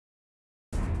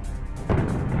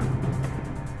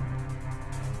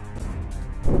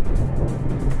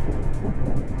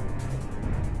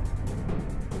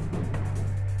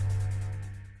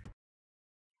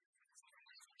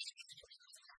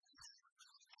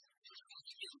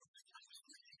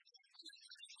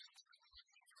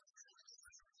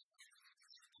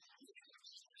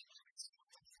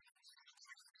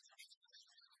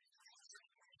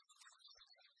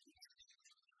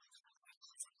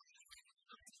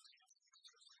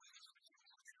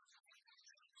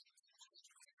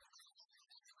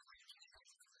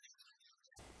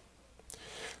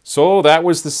So that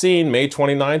was the scene, May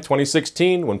 29,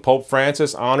 2016, when Pope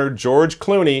Francis honored George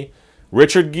Clooney,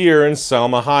 Richard Gere, and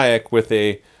Salma Hayek with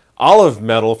a Olive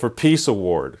Medal for Peace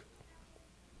Award.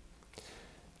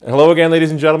 Hello again,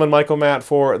 ladies and gentlemen. Michael Matt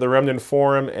for the Remnant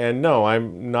Forum, and no,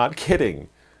 I'm not kidding.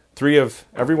 Three of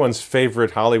everyone's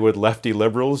favorite Hollywood lefty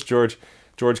liberals, George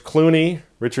Clooney,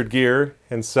 Richard Gere,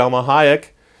 and Salma Hayek,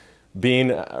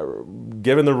 being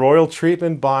given the royal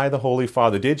treatment by the Holy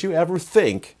Father. Did you ever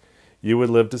think you would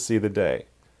live to see the day?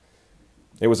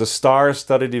 It was a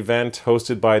star-studded event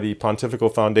hosted by the Pontifical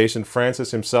Foundation.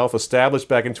 Francis himself established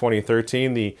back in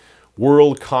 2013 the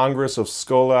World Congress of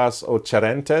Scholas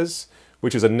Occidentales,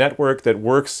 which is a network that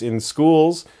works in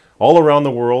schools all around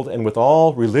the world and with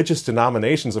all religious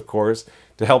denominations, of course,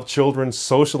 to help children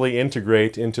socially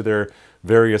integrate into their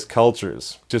various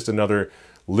cultures. Just another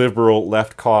liberal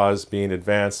left cause being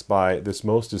advanced by this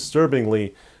most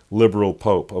disturbingly liberal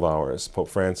Pope of ours, Pope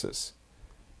Francis.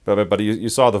 But you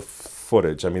saw the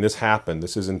footage. I mean, this happened.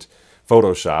 This isn't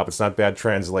Photoshop. It's not bad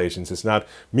translations. It's not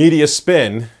media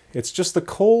spin. It's just the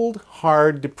cold,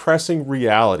 hard, depressing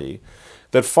reality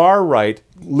that far-right,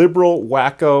 liberal,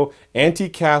 wacko,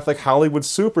 anti-Catholic Hollywood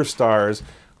superstars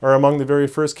are among the very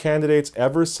first candidates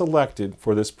ever selected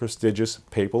for this prestigious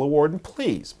papal award. And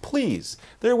please, please,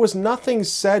 there was nothing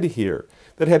said here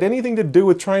that had anything to do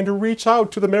with trying to reach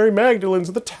out to the Mary Magdalens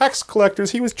and the tax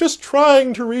collectors. He was just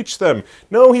trying to reach them.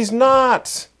 No, he's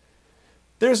not.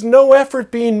 There's no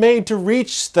effort being made to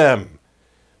reach them.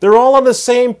 They're all on the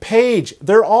same page.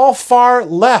 They're all far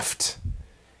left.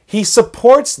 He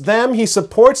supports them, he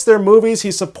supports their movies,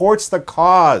 he supports the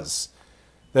cause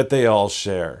that they all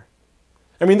share.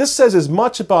 I mean, this says as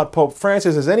much about Pope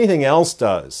Francis as anything else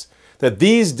does. That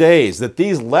these days, that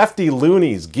these lefty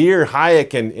loonies, Gere,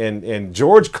 Hayek, and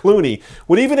George Clooney,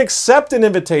 would even accept an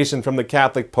invitation from the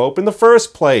Catholic Pope in the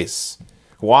first place.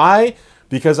 Why?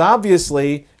 Because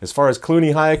obviously, as far as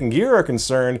Clooney, Hayek, and Gere are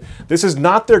concerned, this is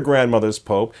not their grandmother's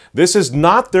Pope. This is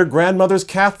not their grandmother's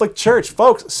Catholic Church.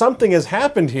 Folks, something has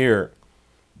happened here.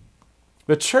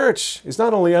 The Church is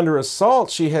not only under assault,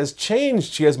 she has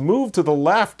changed. She has moved to the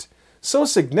left so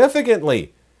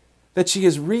significantly that she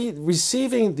is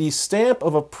receiving the stamp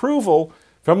of approval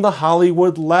from the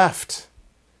Hollywood left.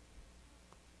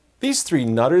 These three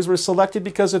nutters were selected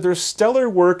because of their stellar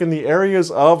work in the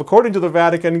areas of, according to the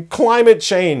Vatican, climate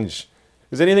change.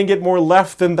 Does anything get more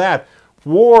left than that?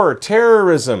 War,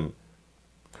 terrorism.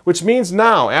 Which means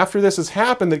now, after this has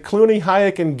happened, that Clooney,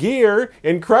 Hayek, and Gere,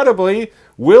 incredibly,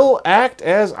 will act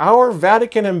as our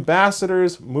Vatican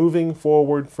ambassadors moving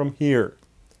forward from here.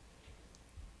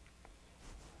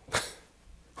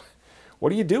 What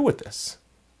do you do with this?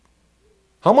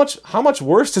 How much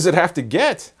worse does it have to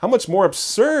get? How much more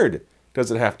absurd does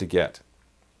it have to get?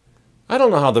 I don't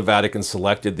know how the Vatican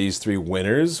selected these three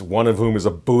winners, one of whom is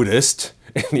a Buddhist,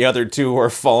 and the other two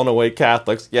are fallen away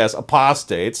Catholics, yes,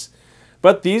 apostates.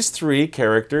 But these three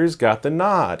characters got the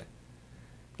nod.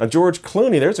 Now, George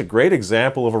Clooney, there's a great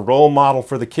example of a role model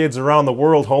for the kids around the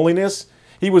world, holiness.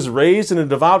 He was raised in a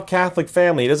devout Catholic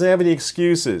family. He doesn't have any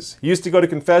excuses. He used to go to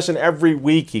confession every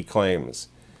week, he claims.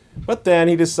 But then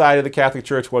he decided the Catholic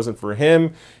Church wasn't for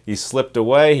him. He slipped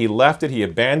away. He left it. He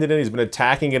abandoned it. He's been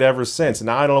attacking it ever since.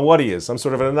 Now I don't know what he is. Some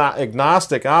sort of an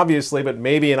agnostic, obviously, but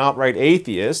maybe an outright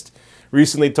atheist.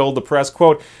 Recently told the press,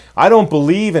 quote, "I don't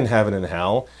believe in heaven and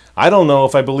hell. I don't know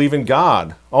if I believe in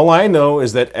God. All I know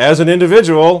is that as an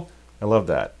individual," I love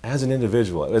that, as an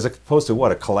individual, as opposed to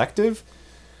what, a collective?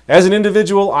 "As an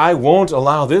individual, I won't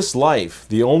allow this life,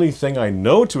 the only thing I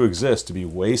know to exist, to be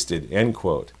wasted," end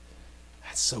quote.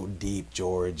 That's so deep,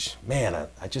 George. Man,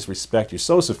 I just respect you.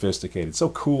 So sophisticated, so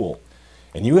cool.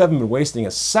 And you haven't been wasting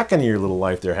a second of your little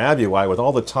life there, have you? Why, with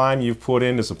all the time you've put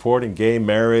into supporting gay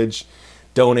marriage,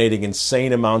 donating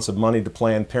insane amounts of money to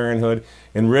Planned Parenthood,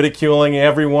 and ridiculing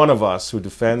every one of us who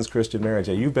defends Christian marriage.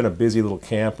 Yeah, you've been a busy little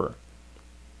camper.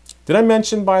 Did I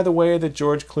mention, by the way, that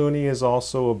George Clooney is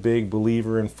also a big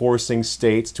believer in forcing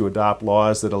states to adopt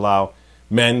laws that allow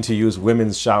men to use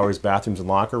women's showers, bathrooms, and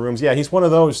locker rooms? Yeah, he's one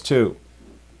of those, too.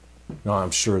 No,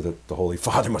 I'm sure that the Holy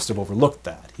Father must have overlooked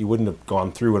that. He wouldn't have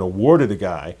gone through and awarded a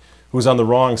guy who's on the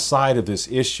wrong side of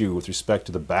this issue with respect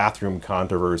to the bathroom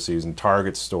controversies and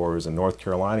Target stores in North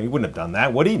Carolina. He wouldn't have done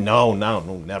that, would he? No,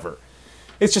 never.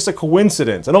 It's just a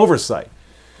coincidence, an oversight.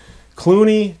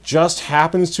 Clooney just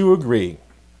happens to agree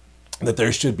that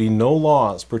there should be no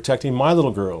laws protecting my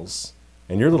little girls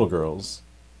and your little girls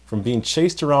from being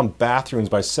chased around bathrooms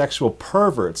by sexual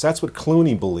perverts. That's what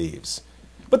Clooney believes.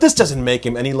 But this doesn't make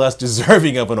him any less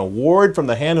deserving of an award from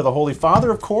the hand of the Holy Father.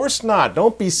 Of course not.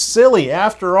 Don't be silly.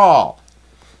 After all,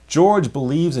 George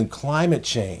believes in climate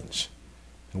change.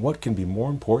 And what can be more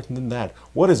important than that?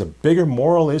 What is a bigger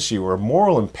moral issue or a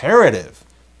moral imperative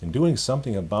than doing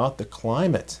something about the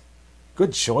climate?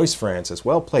 Good choice, Francis.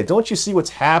 Well played. Don't you see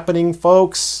what's happening,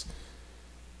 folks?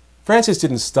 Francis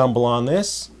didn't stumble on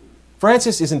this.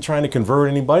 Francis isn't trying to convert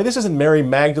anybody. This isn't Mary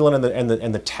Magdalene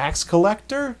and the tax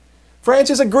collector.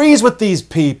 Francis agrees with these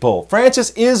people.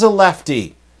 Francis is a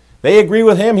lefty. They agree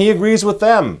with him. He agrees with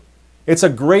them. It's a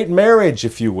great marriage,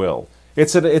 if you will.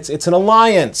 It's an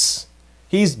alliance.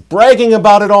 He's bragging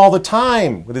about it all the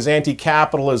time with his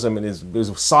anti-capitalism and his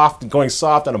going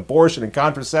soft on abortion and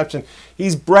contraception.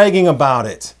 He's bragging about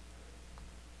it.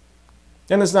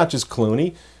 And it's not just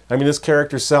Clooney. I mean, this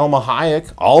character, Selma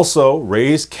Hayek, also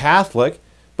raised Catholic,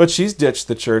 but she's ditched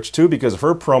the church too because of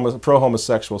her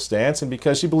pro-homosexual stance and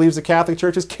because she believes the Catholic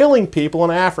Church is killing people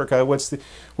in Africa with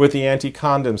the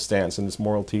anti-condom stance and its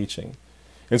moral teaching.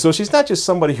 And so she's not just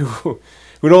somebody who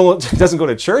doesn't go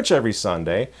to church every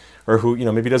Sunday, or who,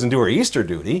 maybe doesn't do her Easter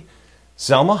duty.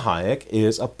 Selma Hayek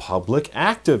is a public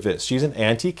activist. She's an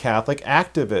anti-Catholic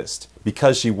activist.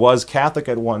 Because she was Catholic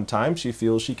at one time, she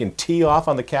feels she can tee off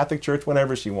on the Catholic Church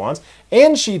whenever she wants,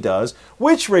 and she does,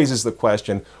 which raises the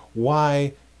question,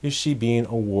 why is she being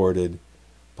awarded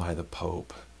by the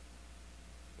Pope?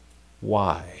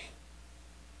 Why?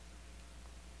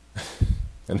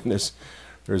 And then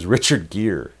there's Richard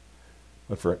Gere.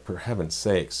 But for heaven's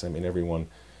sakes, I mean, everyone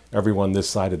this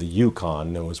side of the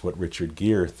Yukon knows what Richard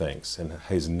Gere thinks and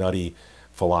his nutty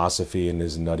philosophy and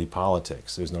his nutty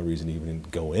politics. There's no reason to even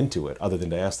go into it other than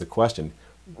to ask the question,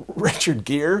 Richard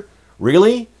Gere,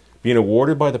 really? Being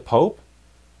awarded by the Pope?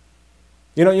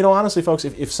 Honestly, folks,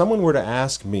 if someone were to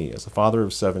ask me, as the father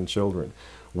of 7 children,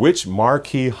 which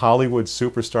marquee Hollywood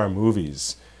superstar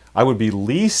movies I would be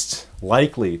least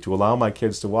likely to allow my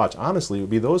kids to watch, honestly, it would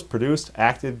be those produced,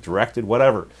 acted, directed,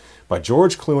 whatever, by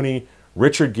George Clooney,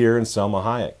 Richard Gere, and Selma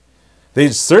Hayek.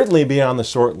 They'd certainly be on the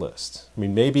short list. I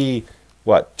mean, maybe,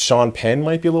 Sean Penn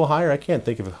might be a little higher. I can't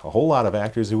think of a whole lot of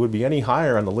actors who would be any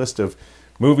higher on the list of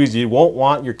movies you won't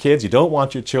want your kids, you don't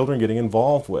want your children getting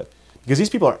involved with. Because these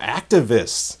people are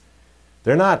activists.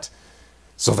 They're not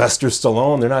Sylvester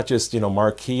Stallone. They're not just,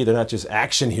 marquee. They're not just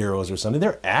action heroes or something.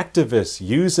 They're activists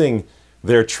using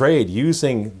their trade,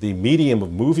 using the medium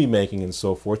of movie making and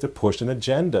so forth to push an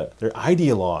agenda. They're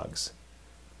ideologues.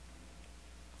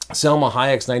 Selma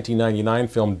Hayek's 1999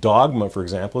 film Dogma, for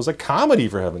example, is a comedy,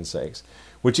 for heaven's sakes,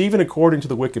 which even according to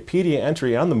the Wikipedia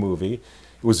entry on the movie,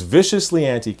 was viciously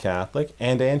anti-Catholic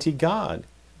and anti-God.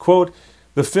 Quote,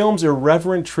 the film's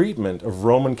irreverent treatment of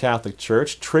Roman Catholic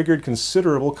Church triggered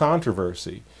considerable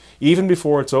controversy. Even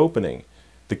before its opening,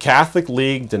 the Catholic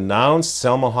League denounced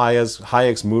Selma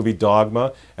Hayek's movie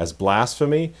Dogma as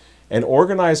blasphemy, and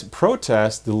organized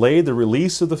protests delayed the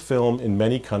release of the film in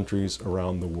many countries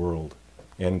around the world.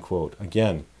 End quote.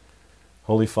 Again,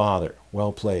 Holy Father,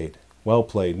 well played, well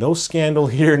played. No scandal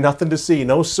here, nothing to see,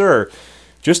 no sir.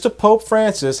 Just a Pope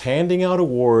Francis handing out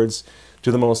awards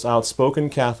to the most outspoken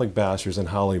Catholic bashers in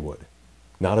Hollywood.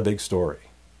 Not a big story.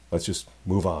 Let's just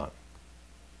move on.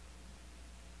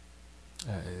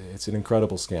 It's an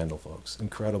incredible scandal, folks.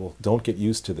 Incredible. Don't get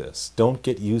used to this. Don't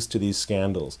get used to these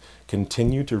scandals.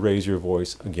 Continue to raise your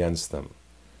voice against them.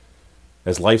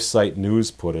 As LifeSite News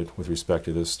put it with respect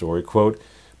to this story, quote,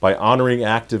 by honoring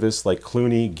activists like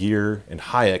Clooney, Gere, and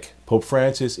Hayek, Pope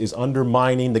Francis is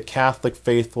undermining the Catholic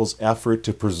faithful's effort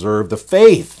to preserve the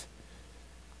faith.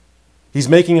 He's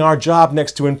making our job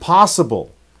next to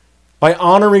impossible. By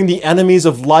honoring the enemies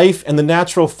of life and the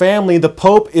natural family, the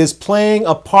Pope is playing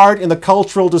a part in the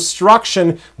cultural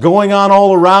destruction going on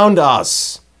all around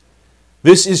us.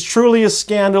 This is truly a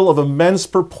scandal of immense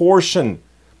proportion,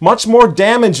 much more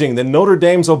damaging than Notre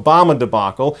Dame's Obama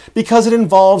debacle because it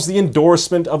involves the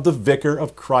endorsement of the Vicar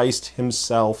of Christ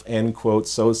himself, end quote.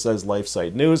 So says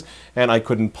LifeSite News, and I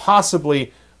couldn't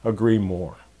possibly agree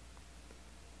more.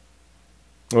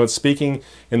 When speaking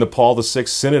in the Paul VI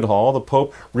Synod Hall, the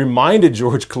Pope reminded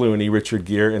George Clooney, Richard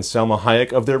Gere, and Selma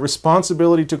Hayek of their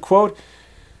responsibility to, quote,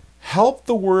 help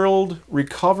the world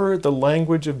recover the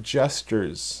language of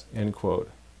gestures, end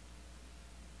quote.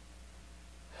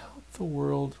 Help the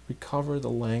world recover the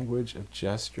language of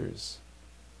gestures.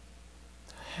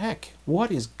 Heck,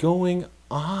 what is going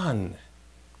on?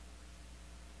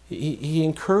 He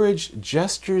encouraged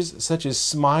gestures such as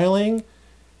smiling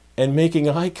and making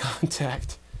eye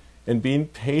contact and being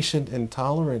patient and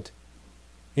tolerant.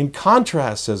 In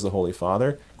contrast, says the Holy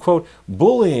Father, quote,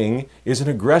 bullying is an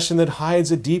aggression that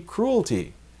hides a deep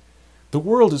cruelty. The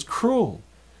world is cruel.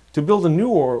 To build a new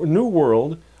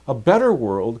world, a better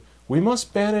world, we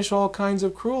must banish all kinds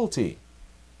of cruelty.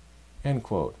 End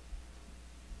quote.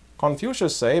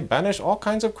 Confucius say, banish all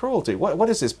kinds of cruelty. What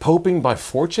is this, poping by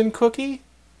fortune cookie?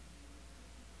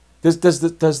 Does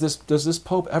this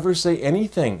Pope ever say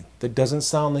anything that doesn't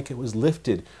sound like it was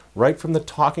lifted right from the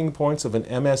talking points of an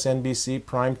MSNBC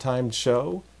primetime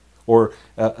show? Or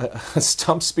a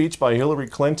stump speech by Hillary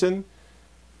Clinton?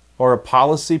 Or a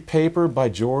policy paper by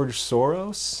George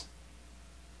Soros?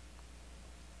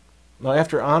 Now,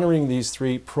 after honoring these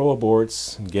 3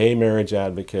 pro-aborts and gay marriage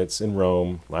advocates in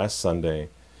Rome last Sunday,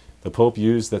 the Pope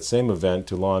used that same event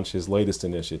to launch his latest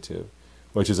initiative,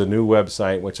 which is a new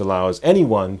website which allows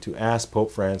anyone to ask Pope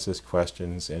Francis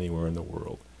questions anywhere in the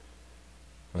world.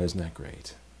 Well, isn't that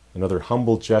great? Another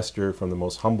humble gesture from the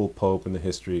most humble Pope in the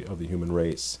history of the human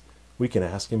race. We can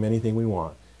ask him anything we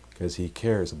want because he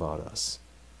cares about us.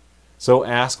 So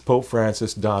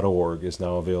askpopefrancis.org is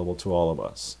now available to all of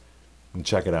us. And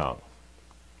check it out.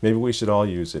 Maybe we should all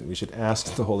use it. We should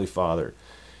ask the Holy Father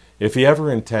if he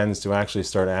ever intends to actually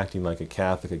start acting like a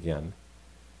Catholic again,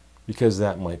 because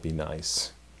that might be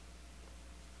nice.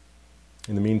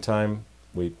 In the meantime,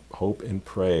 we hope and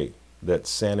pray that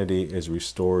sanity is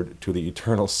restored to the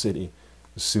eternal city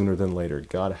sooner than later.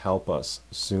 God help us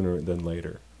sooner than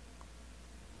later.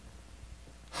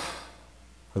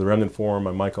 For the Remnant Forum,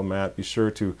 I'm Michael Matt. Be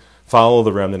sure to follow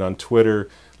the Remnant on Twitter,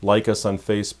 like us on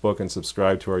Facebook, and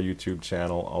subscribe to our YouTube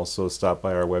channel. Also, stop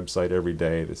by our website every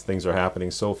day. Things are happening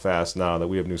so fast now that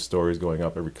we have new stories going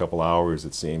up every couple hours,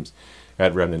 it seems,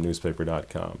 at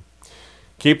remnantnewspaper.com.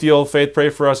 Keep the old faith. Pray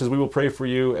for us as we will pray for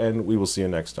you, and we will see you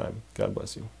next time. God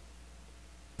bless you.